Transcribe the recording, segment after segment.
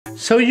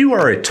So you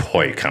are a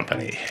toy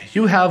company.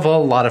 You have a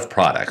lot of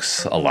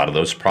products. A lot of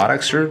those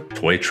products are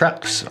toy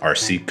trucks,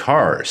 RC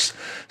cars,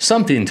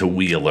 something to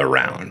wheel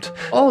around.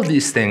 All of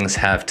these things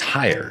have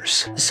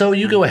tires. So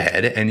you go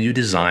ahead and you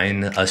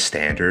design a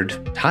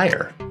standard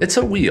tire. It's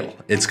a wheel.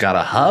 It's got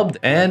a hub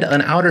and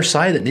an outer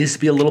side that needs to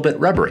be a little bit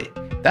rubbery.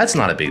 That's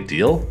not a big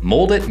deal.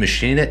 Mold it,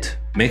 machine it,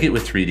 make it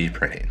with 3D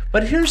printing.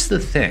 But here's the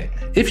thing.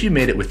 If you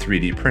made it with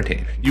 3D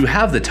printing, you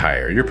have the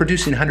tire, you're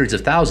producing hundreds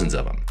of thousands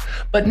of them.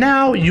 But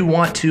now you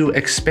want to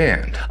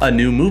expand. A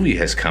new movie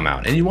has come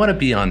out and you want to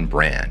be on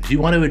brand. You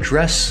want to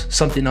address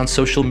something on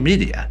social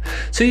media.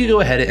 So you go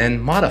ahead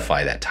and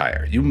modify that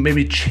tire. You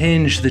maybe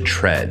change the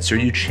treads or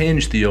you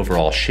change the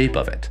overall shape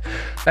of it.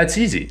 That's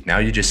easy. Now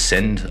you just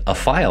send a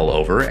file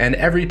over and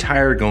every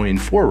tire going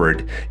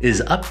forward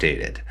is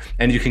updated.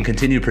 And you can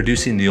continue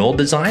producing the old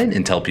design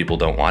until people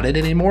don't want it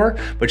anymore,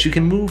 but you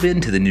can move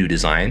into the new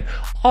design,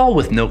 all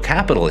with no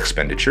capital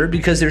expenditure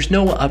because there's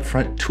no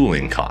upfront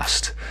tooling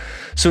cost.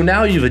 So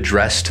now you've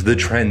addressed the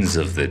trends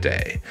of the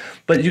day,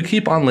 but you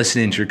keep on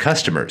listening to your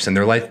customers and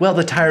they're like, well,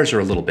 the tires are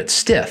a little bit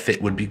stiff.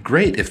 It would be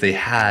great if they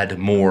had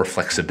more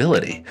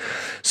flexibility.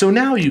 So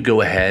now you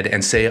go ahead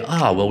and say,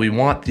 well, we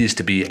want these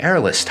to be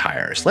airless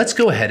tires. Let's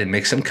go ahead and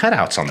make some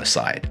cutouts on the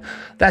side.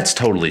 That's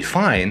totally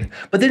fine.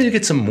 But then you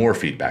get some more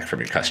feedback from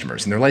your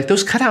customers and they're like,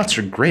 those cutouts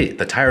are great.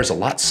 The tire's a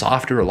lot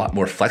softer, a lot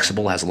more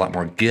flexible, has a lot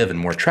more give and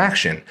more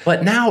traction.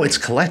 But now it's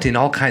collecting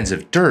all kinds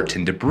of dirt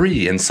and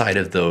debris inside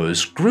of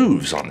those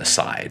grooves on the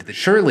side.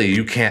 Surely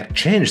you can't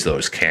change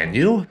those, can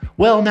you?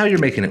 Well, now you're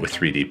making it with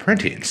 3D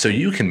printing, so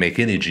you can make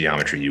any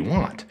geometry you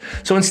want.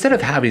 So instead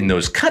of having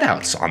those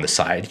cutouts on the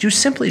side, you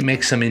simply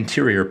make some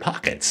interior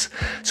pockets.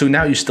 So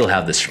now you still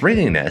have the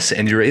springiness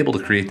and you're able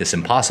to create this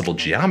impossible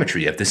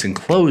geometry of this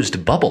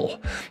enclosed bubble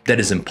that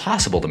is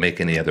impossible to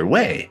make any other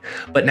way.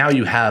 But now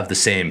you have the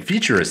same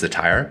feature as the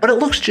tire, but it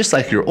looks just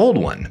like your old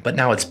one, but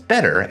now it's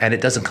better and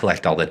it doesn't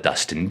collect all the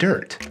dust and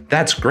dirt.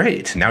 That's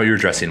great. Now you're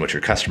addressing what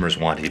your customers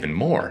want even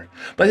more.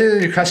 But then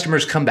your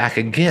customers come back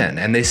again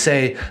and they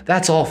say,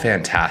 that's all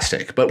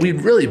fantastic, but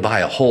we'd really buy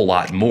a whole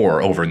lot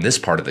more over in this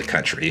part of the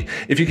country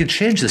if you could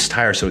change this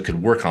tire so it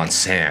could work on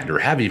sand or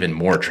have even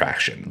more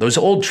traction. Those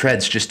old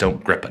treads just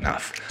don't grip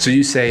enough. So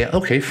you say,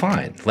 okay,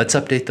 fine, let's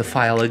update the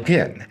file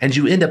again. And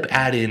you end up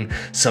adding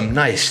some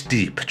nice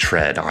deep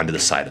tread onto the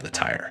side of the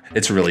tire.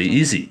 It's really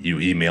easy.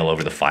 You email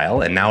over the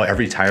file and now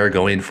every tire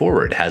going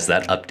forward has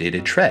that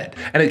updated tread.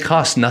 And it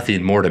costs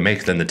nothing more to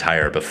make than the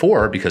tire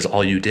before because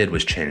all you did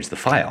was change the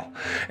file.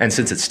 And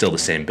since it's still the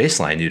same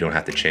baseline, you don't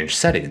have to change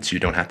settings, you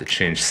don't have to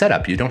change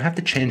setup, you don't have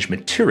to change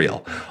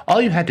material.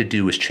 All you had to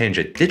do was change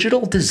a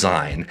digital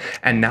design,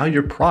 and now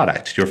your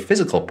product, your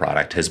physical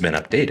product, has been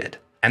updated.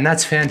 And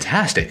that's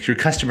fantastic. Your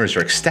customers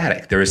are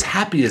ecstatic. They're as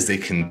happy as they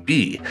can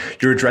be.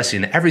 You're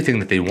addressing everything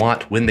that they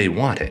want when they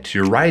want it.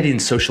 You're riding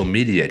social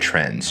media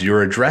trends.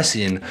 You're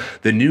addressing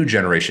the new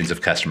generations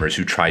of customers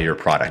who try your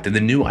product and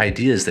the new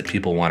ideas that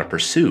people want to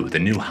pursue, the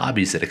new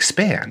hobbies that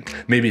expand.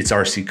 Maybe it's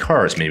RC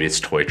cars, maybe it's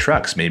toy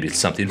trucks, maybe it's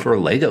something for a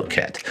Lego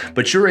kit.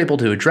 But you're able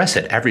to address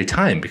it every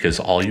time because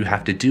all you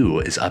have to do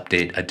is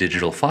update a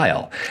digital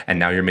file. And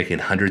now you're making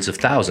hundreds of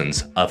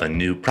thousands of a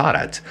new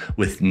product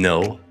with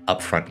no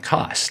upfront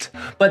cost.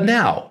 But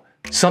now,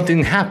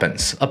 something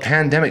happens. A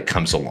pandemic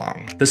comes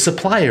along. The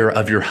supplier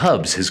of your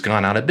hubs has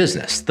gone out of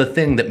business. The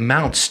thing that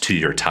mounts to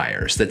your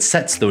tires, that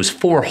sets those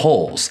 4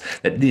 holes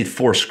that need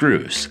 4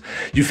 screws.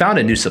 You found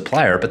a new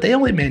supplier, but they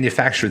only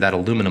manufacture that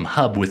aluminum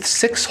hub with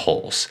 6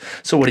 holes.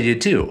 So what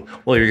do?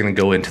 Well, you're going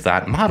to go into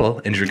that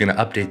model and you're going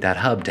to update that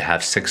hub to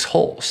have 6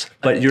 holes.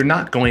 But you're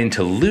not going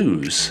to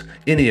lose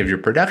any of your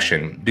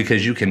production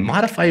because you can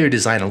modify your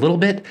design a little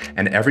bit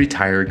and every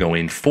tire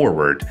going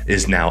forward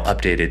is now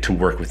updated to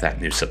work with that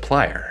new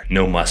supplier.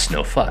 No muss,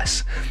 no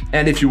fuss.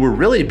 And if you were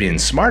really being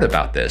smart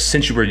about this,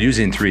 since you were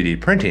using 3D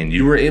printing,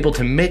 you were able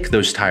to make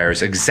those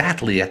tires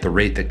exactly at the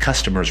rate that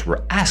customers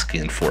were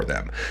asking for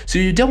them. So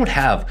you don't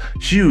have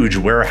huge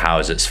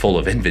warehouses full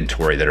of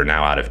inventory that are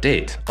now out of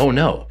date. Oh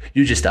no,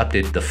 you just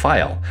updated the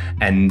file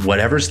and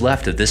whatever's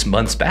left of this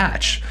month's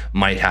batch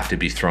might have to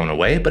be thrown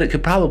away, but it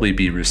could probably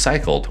be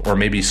recycled or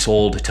maybe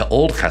sold to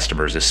old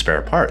customers as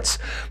spare parts.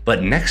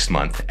 But next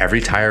month, every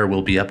tire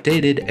will be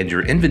updated and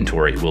your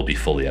inventory will be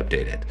fully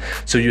updated.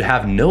 So you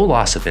have no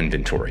loss of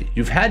inventory.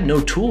 You've had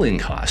no tooling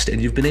cost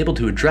and you've been able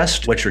to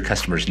address what your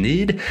customers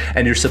need,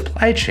 and your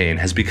supply chain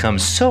has become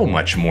so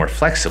much more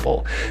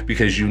flexible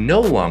because you no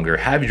longer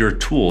have your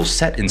tools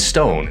set in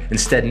stone.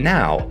 Instead,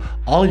 now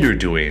all you're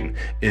doing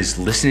is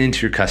listening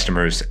to your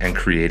customers and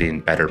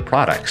creating better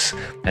products.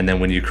 And then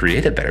when you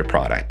create a better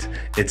product,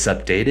 it's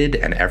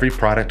updated and every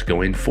product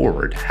going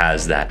forward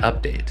has that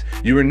update.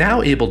 You are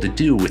now able to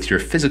do with your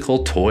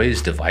physical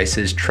toys,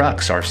 devices,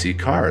 trucks, RC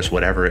cars,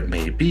 whatever it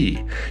may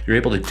be. You're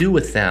able to do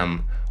with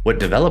them what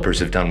developers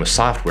have done with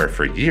software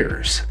for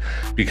years.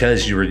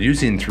 Because you are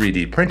using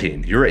 3D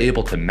printing, you're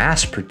able to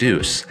mass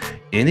produce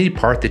any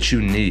part that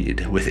you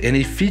need with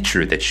any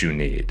feature that you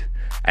need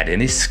at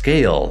any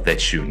scale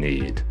that you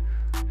need,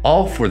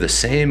 all for the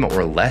same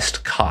or less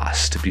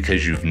cost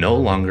because you've no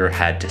longer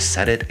had to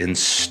set it in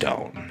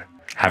stone.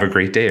 Have a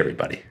great day,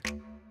 everybody.